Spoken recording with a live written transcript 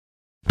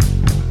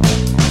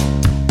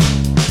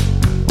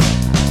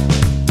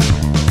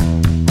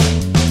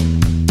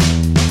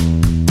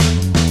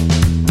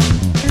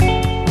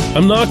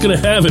I'm not going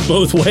to have it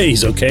both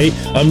ways, okay?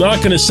 I'm not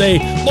going to say,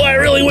 well, I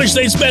really wish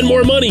they'd spend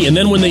more money. And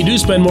then when they do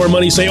spend more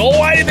money, say, oh,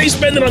 why did they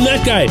spend it on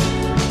that guy?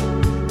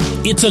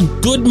 It's a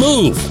good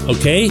move,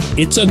 okay?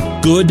 It's a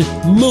good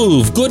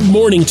move. Good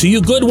morning to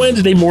you. Good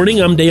Wednesday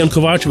morning. I'm Dejan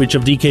Kovacevic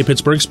of DK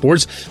Pittsburgh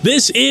Sports.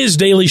 This is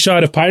Daily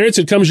Shot of Pirates.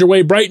 It comes your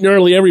way bright and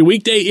early every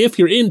weekday if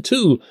you're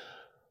into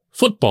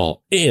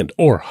football and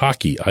or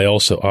hockey. I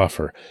also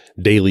offer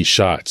daily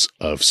shots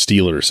of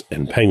Steelers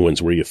and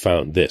Penguins where you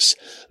found this.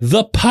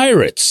 The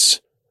Pirates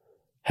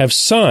have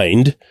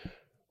signed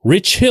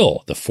Rich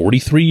Hill, the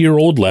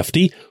 43-year-old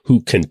lefty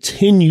who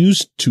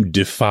continues to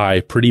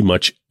defy pretty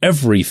much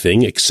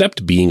everything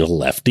except being a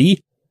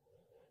lefty,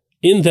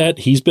 in that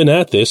he's been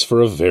at this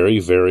for a very,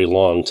 very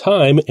long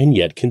time and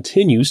yet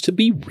continues to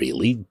be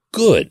really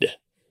good.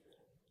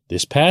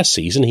 This past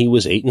season, he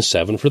was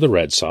 8-7 for the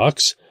Red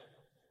Sox.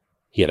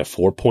 He had a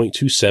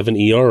 4.27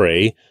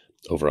 ERA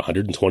over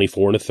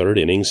 124 and a third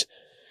innings.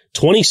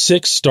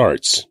 26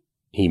 starts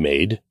he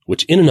made,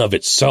 which in and of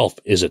itself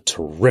is a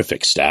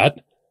terrific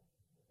stat.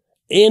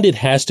 And it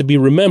has to be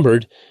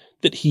remembered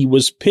that he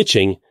was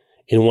pitching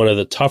in one of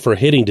the tougher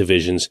hitting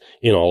divisions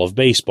in all of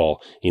baseball,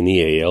 in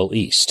the AL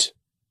East.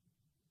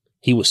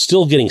 He was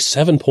still getting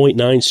 7.9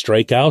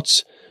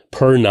 strikeouts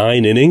per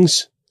 9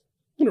 innings.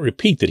 I'm going to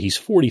repeat that he's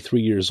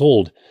 43 years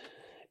old.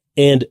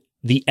 And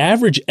the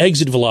average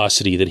exit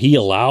velocity that he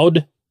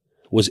allowed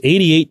was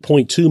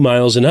 88.2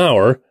 miles an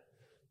hour,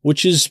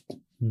 which is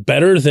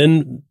better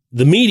than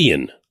the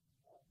median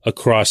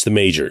across the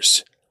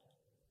majors.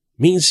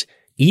 Means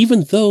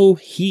even though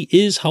he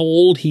is how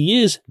old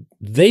he is,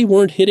 they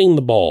weren't hitting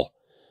the ball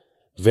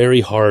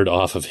very hard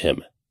off of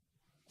him.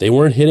 They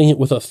weren't hitting it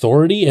with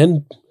authority,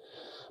 and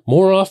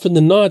more often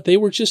than not, they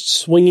were just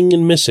swinging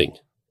and missing.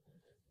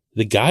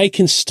 The guy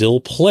can still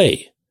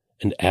play,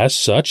 and as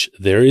such,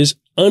 there is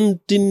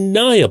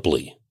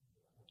undeniably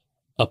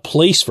a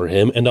place for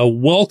him and a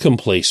welcome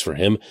place for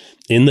him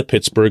in the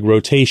Pittsburgh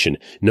rotation.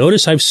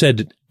 Notice I've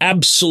said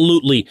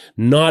absolutely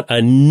not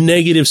a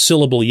negative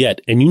syllable yet.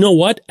 And you know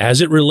what?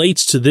 As it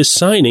relates to this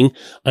signing,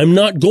 I'm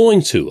not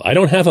going to. I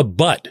don't have a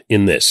but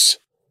in this.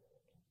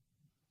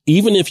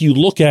 Even if you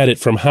look at it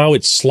from how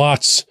it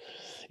slots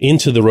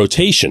into the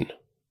rotation,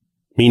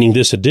 meaning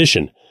this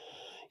addition,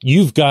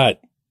 you've got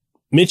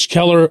Mitch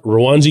Keller,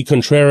 Roansy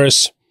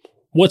Contreras.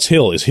 What's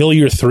Hill? Is Hill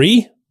your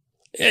 3?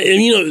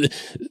 And, you know,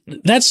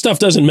 that stuff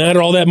doesn't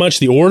matter all that much,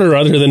 the order,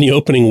 other than the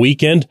opening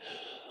weekend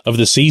of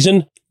the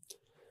season.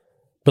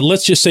 But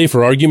let's just say,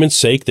 for argument's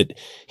sake, that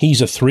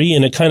he's a 3,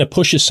 and it kind of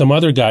pushes some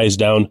other guys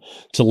down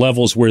to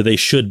levels where they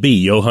should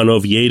be. Johan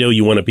Oviedo,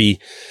 you want to be,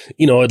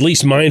 at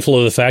least mindful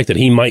of the fact that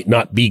he might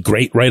not be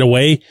great right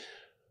away.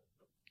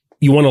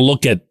 You want to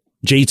look at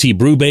JT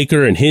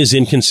Brubaker and his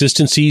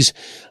inconsistencies.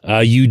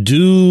 You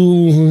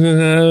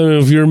do,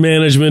 if your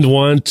management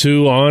want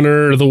to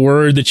honor the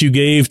word that you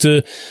gave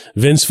to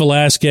Vince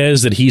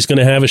Velasquez that he's going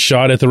to have a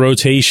shot at the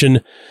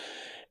rotation.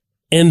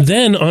 And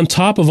then on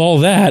top of all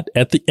that,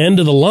 at the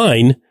end of the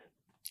line,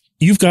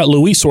 you've got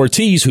Luis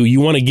Ortiz, who you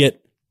want to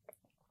get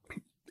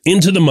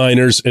into the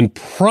minors and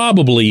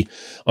probably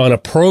on a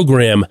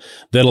program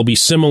that'll be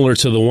similar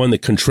to the one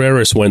that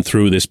Contreras went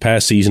through this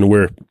past season,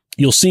 where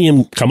you'll see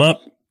him come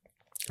up,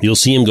 you'll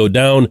see him go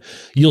down.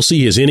 You'll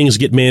see his innings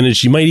get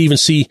managed. You might even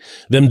see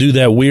them do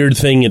that weird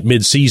thing at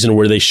midseason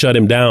where they shut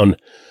him down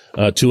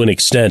to an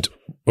extent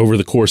over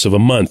the course of a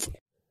month.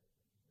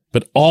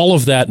 But all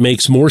of that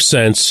makes more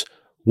sense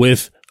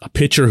with a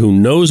pitcher who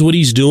knows what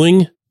he's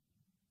doing.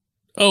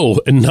 Oh,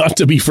 and not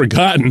to be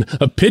forgotten,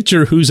 a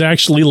pitcher who's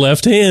actually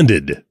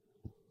left-handed.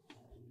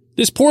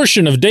 This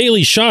portion of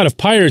Daily Shot of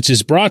Pirates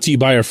is brought to you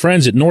by our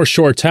friends at North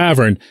Shore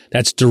Tavern.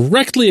 That's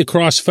directly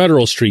across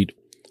Federal Street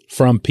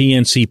from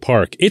PNC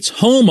Park. It's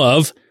home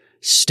of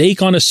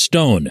Steak on a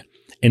Stone,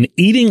 an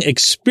eating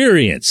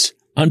experience,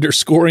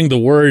 underscoring the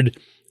word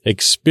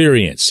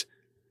experience.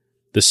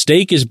 The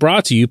steak is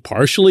brought to you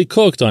partially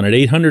cooked on an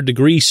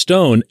 800-degree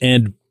stone,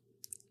 and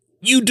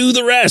you do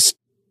the rest.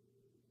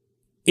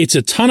 It's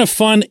a ton of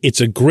fun,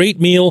 it's a great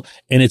meal,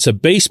 and it's a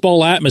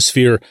baseball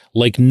atmosphere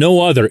like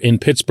no other in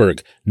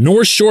Pittsburgh.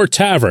 North Shore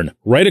Tavern,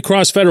 right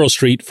across Federal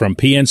Street from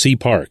PNC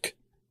Park.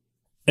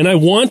 And I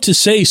want to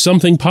say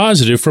something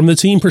positive from the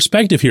team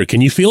perspective here.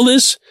 Can you feel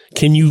this?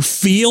 Can you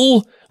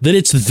feel that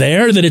it's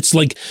there, that it's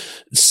like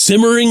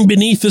simmering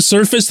beneath the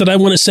surface, that I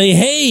want to say,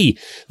 hey,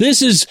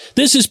 this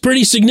is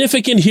pretty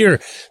significant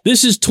here.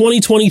 This is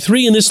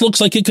 2023, and this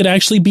looks like it could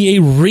actually be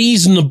a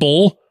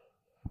reasonable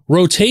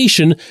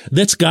rotation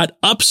that's got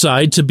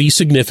upside to be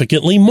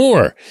significantly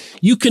more.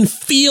 You can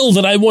feel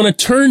that I want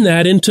to turn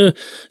that into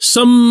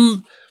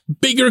some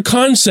bigger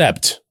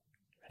concept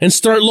and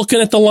start looking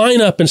at the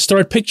lineup and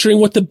start picturing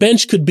what the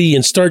bench could be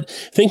and start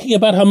thinking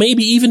about how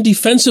maybe even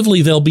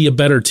defensively they'll be a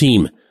better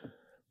team.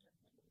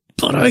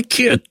 But I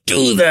can't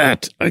do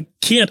that. I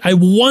can't. I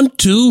want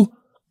to.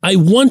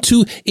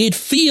 It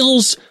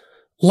feels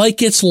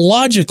like it's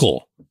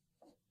logical.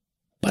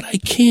 But I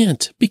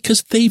can't,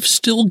 because they've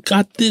still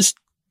got this,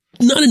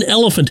 not an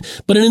elephant,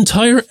 but an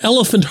entire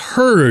elephant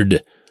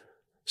herd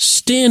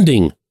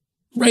standing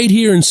right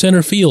here in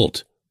center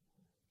field.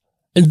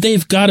 And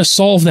they've got to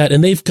solve that,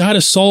 and they've got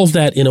to solve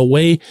that in a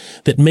way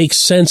that makes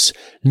sense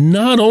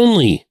not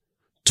only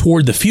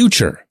toward the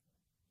future,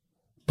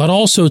 but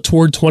also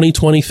toward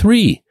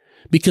 2023.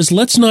 Because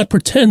let's not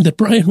pretend that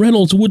Bryan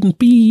Reynolds wouldn't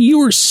be.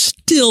 You're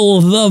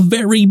still the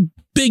very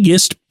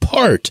biggest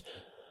part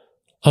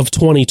of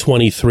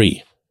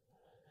 2023.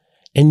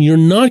 And you're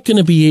not going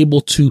to be able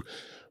to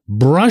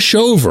brush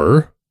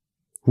over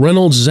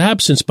Reynolds'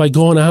 absence by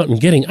going out and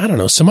getting, I don't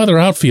know, some other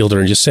outfielder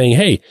and just saying,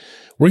 hey,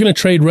 we're going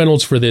to trade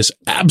Reynolds for this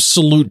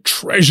absolute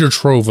treasure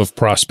trove of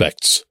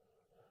prospects.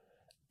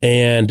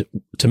 And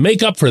to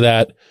make up for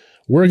that,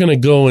 we're going to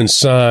go and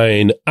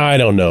sign, I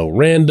don't know,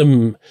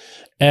 random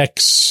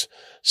X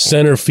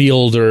center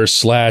fielder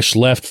 /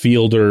 left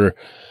fielder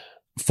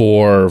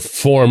for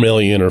 $4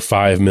 million or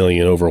 $5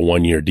 million over a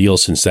 1-year deal,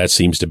 since that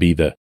seems to be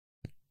the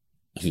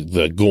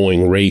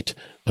going rate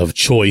of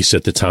choice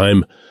at the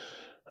time.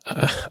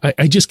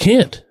 I just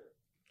can't.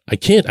 I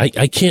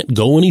can't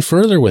go any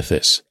further with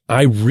this.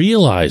 I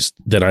realize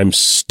that I'm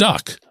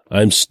stuck.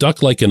 I'm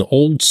stuck like an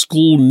old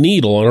school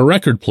needle on a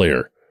record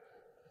player.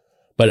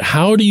 But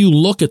how do you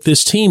look at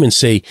this team and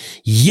say,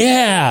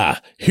 yeah,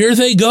 here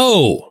they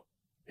go.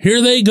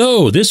 Here they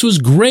go. This was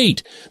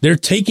great. They're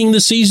taking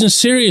the season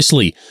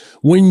seriously.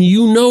 When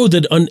you know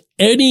that on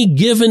any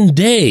given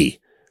day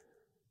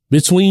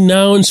between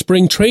now and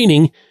spring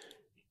training,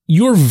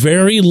 you're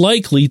very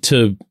likely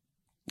to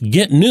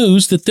get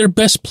news that their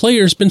best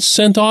player's been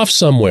sent off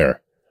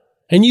somewhere.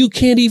 And you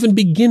can't even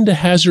begin to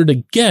hazard a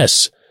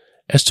guess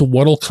as to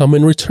what'll come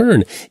in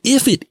return.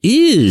 If it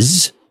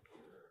is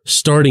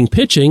starting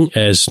pitching,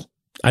 as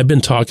I've been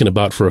talking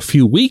about for a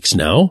few weeks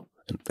now,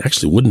 and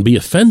actually wouldn't be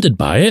offended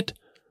by it,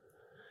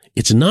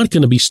 it's not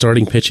going to be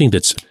starting pitching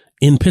that's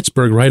in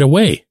Pittsburgh right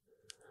away.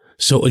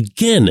 So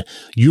again,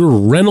 your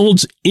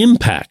Reynolds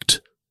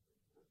impact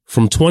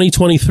from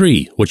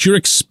 2023, what you're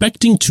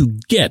expecting to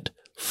get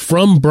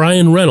from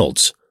Bryan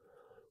Reynolds,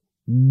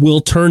 will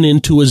turn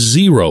into a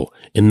 0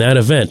 in that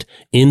event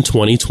in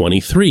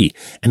 2023.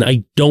 And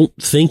I don't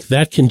think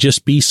that can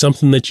just be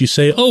something that you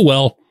say, oh,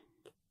 well,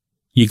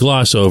 you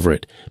gloss over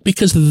it,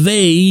 because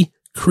they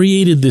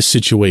created this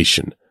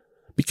situation,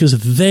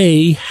 because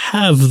they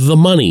have the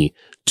money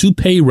to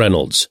pay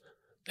Reynolds.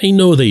 They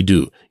know they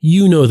do.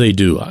 You know they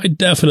do. I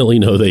definitely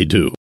know they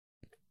do.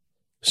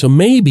 So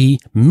maybe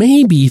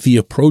the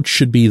approach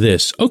should be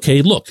this.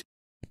 Okay, look.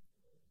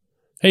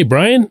 Hey,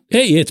 Brian.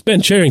 Hey, it's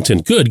Ben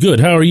Cherington. Good.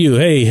 How are you?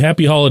 Hey,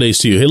 happy holidays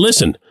to you. Hey,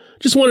 listen,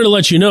 just wanted to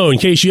let you know, in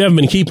case you haven't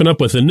been keeping up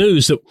with the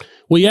news, that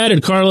we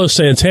added Carlos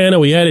Santana.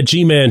 We added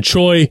G-Man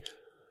Choi.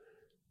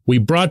 We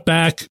brought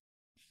back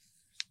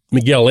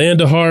Miguel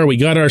Andujar. We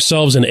got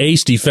ourselves an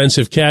ace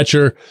defensive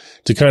catcher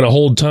to kind of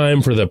hold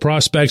time for the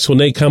prospects when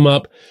they come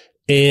up.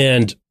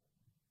 And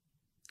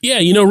yeah,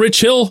 you know,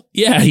 Rich Hill?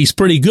 Yeah, he's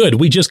pretty good.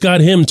 We just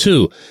got him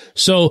too.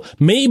 So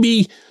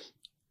maybe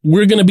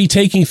we're going to be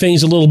taking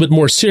things a little bit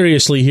more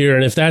seriously here.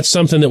 And if that's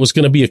something that was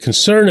going to be a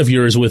concern of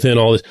yours within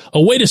all this.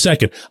 Oh, wait a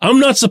second. I'm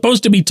not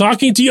supposed to be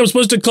talking to you. I'm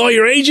supposed to call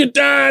your agent.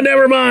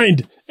 Never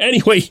mind.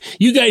 Anyway,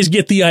 you guys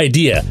get the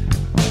idea.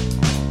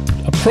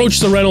 Approach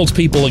the Reynolds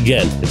people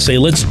again and say,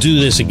 let's do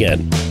this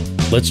again.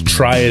 Let's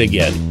try it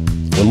again.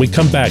 When we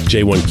come back,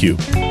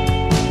 J1Q.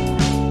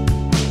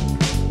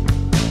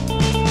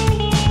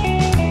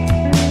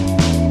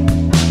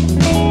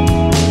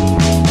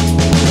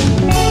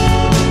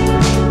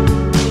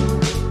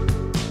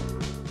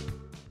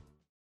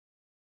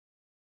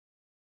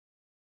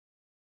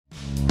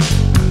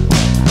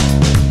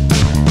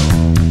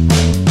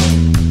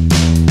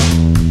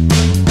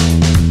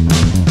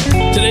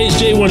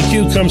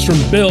 J1Q comes from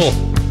Bill,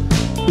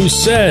 who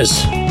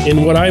says,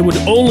 in what I would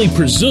only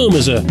presume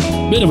is a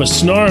bit of a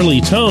snarly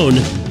tone,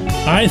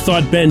 I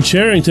thought Ben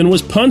Cherington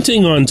was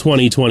punting on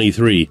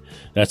 2023.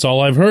 That's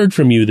all I've heard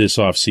from you this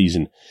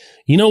offseason.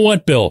 You know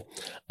what, Bill?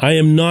 I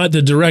am not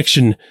the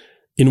direction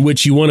in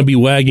which you want to be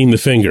wagging the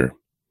finger.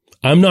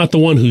 I'm not the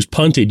one who's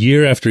punted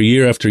year after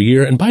year after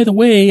year. And by the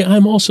way,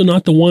 I'm also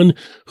not the one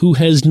who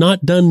has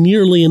not done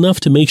nearly enough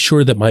to make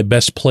sure that my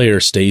best player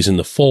stays in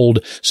the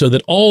fold so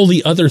that all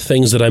the other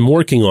things that I'm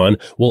working on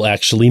will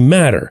actually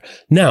matter.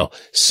 Now,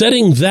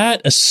 setting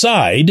that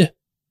aside,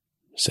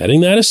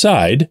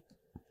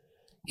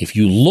 if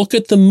you look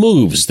at the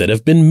moves that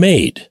have been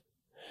made,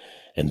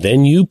 and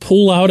then you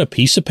pull out a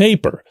piece of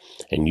paper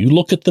and you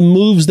look at the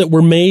moves that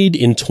were made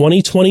in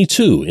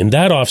 2022, in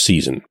that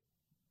offseason,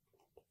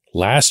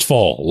 last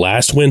fall,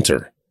 last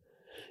winter,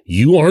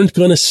 you aren't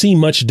going to see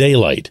much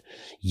daylight.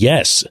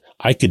 Yes,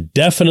 I could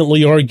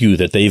definitely argue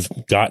that they've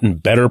gotten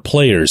better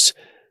players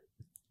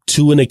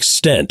to an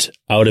extent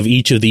out of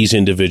each of these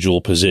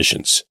individual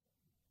positions,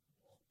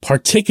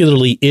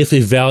 particularly if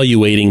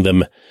evaluating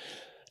them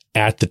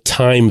at the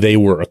time they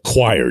were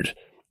acquired.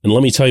 And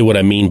let me tell you what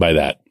I mean by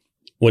that.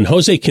 When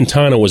Jose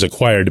Quintana was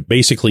acquired,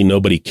 basically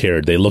nobody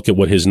cared. They look at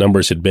what his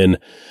numbers had been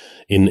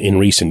in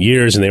recent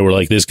years, and they were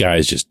like, this guy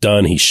is just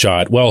done. He's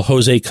shot. Well,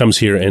 Jose comes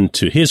here, and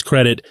to his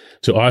credit,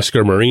 to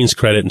Oscar Marine's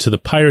credit, and to the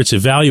Pirates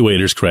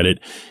evaluators' credit,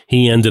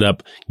 he ended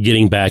up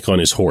getting back on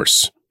his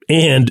horse.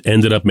 and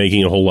ended up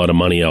making a whole lot of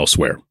money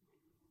elsewhere.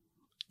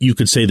 You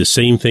could say the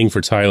same thing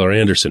for Tyler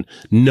Anderson.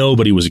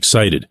 Nobody was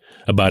excited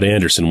about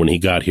Anderson when he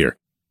got here.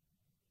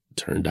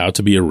 Turned out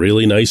to be a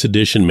really nice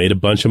addition, made a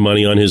bunch of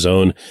money on his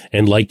own,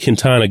 and like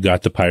Quintana,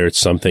 got the Pirates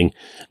something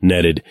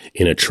netted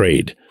in a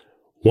trade.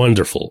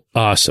 Wonderful.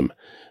 Awesome.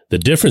 The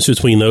difference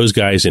between those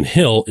guys and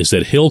Hill is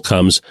that Hill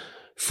comes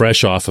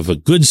fresh off of a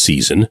good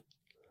season,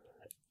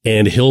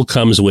 and Hill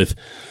comes with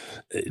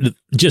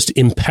just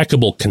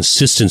impeccable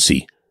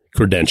consistency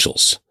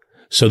credentials.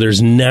 So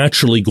there's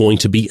naturally going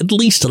to be at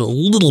least a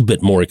little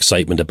bit more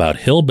excitement about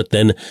Hill, but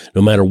then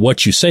no matter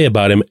what you say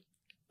about him,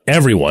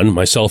 everyone,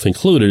 myself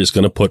included, is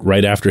going to put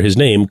right after his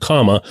name,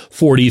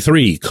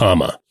 43, .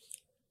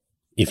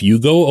 If you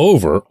go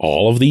over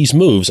all of these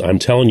moves, I'm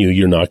telling you,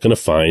 you're not going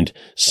to find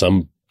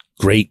some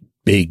great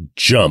big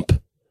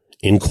jump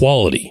in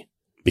quality,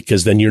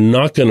 because then you're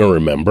not going to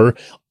remember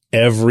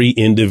every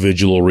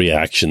individual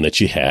reaction that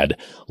you had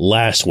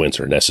last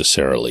winter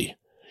necessarily.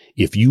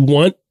 If you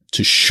want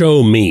to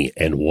show me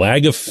and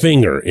wag a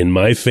finger in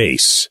my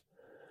face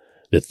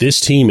that this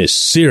team is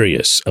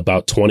serious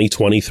about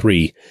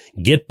 2023,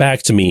 get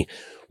back to me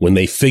when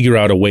they figure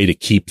out a way to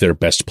keep their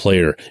best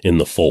player in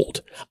the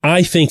fold.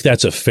 I think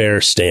that's a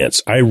fair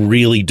stance. I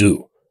really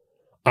do.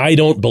 I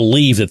don't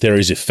believe that there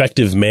is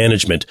effective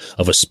management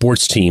of a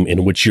sports team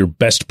in which your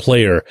best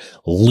player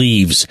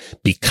leaves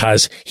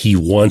because he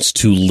wants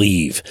to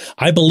leave.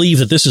 I believe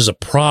that this is a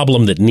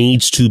problem that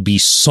needs to be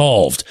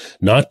solved,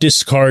 not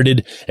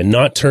discarded and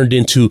not turned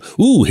into,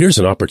 ooh, here's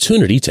an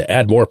opportunity to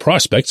add more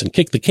prospects and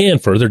kick the can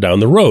further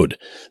down the road.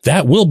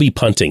 That will be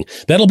punting.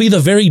 That'll be the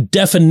very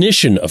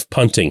definition of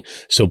punting.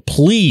 So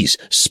please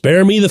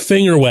spare me the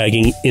finger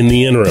wagging in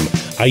the interim.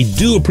 I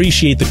do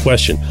appreciate the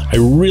question. I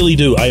really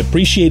do. I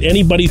appreciate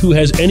anybody who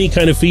has any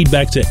kind of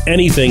feedback to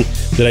anything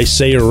that I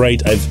say or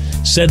write. I've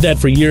said that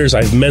for years.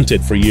 I've meant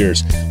it for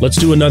years. Let's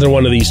do another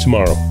one of these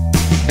tomorrow.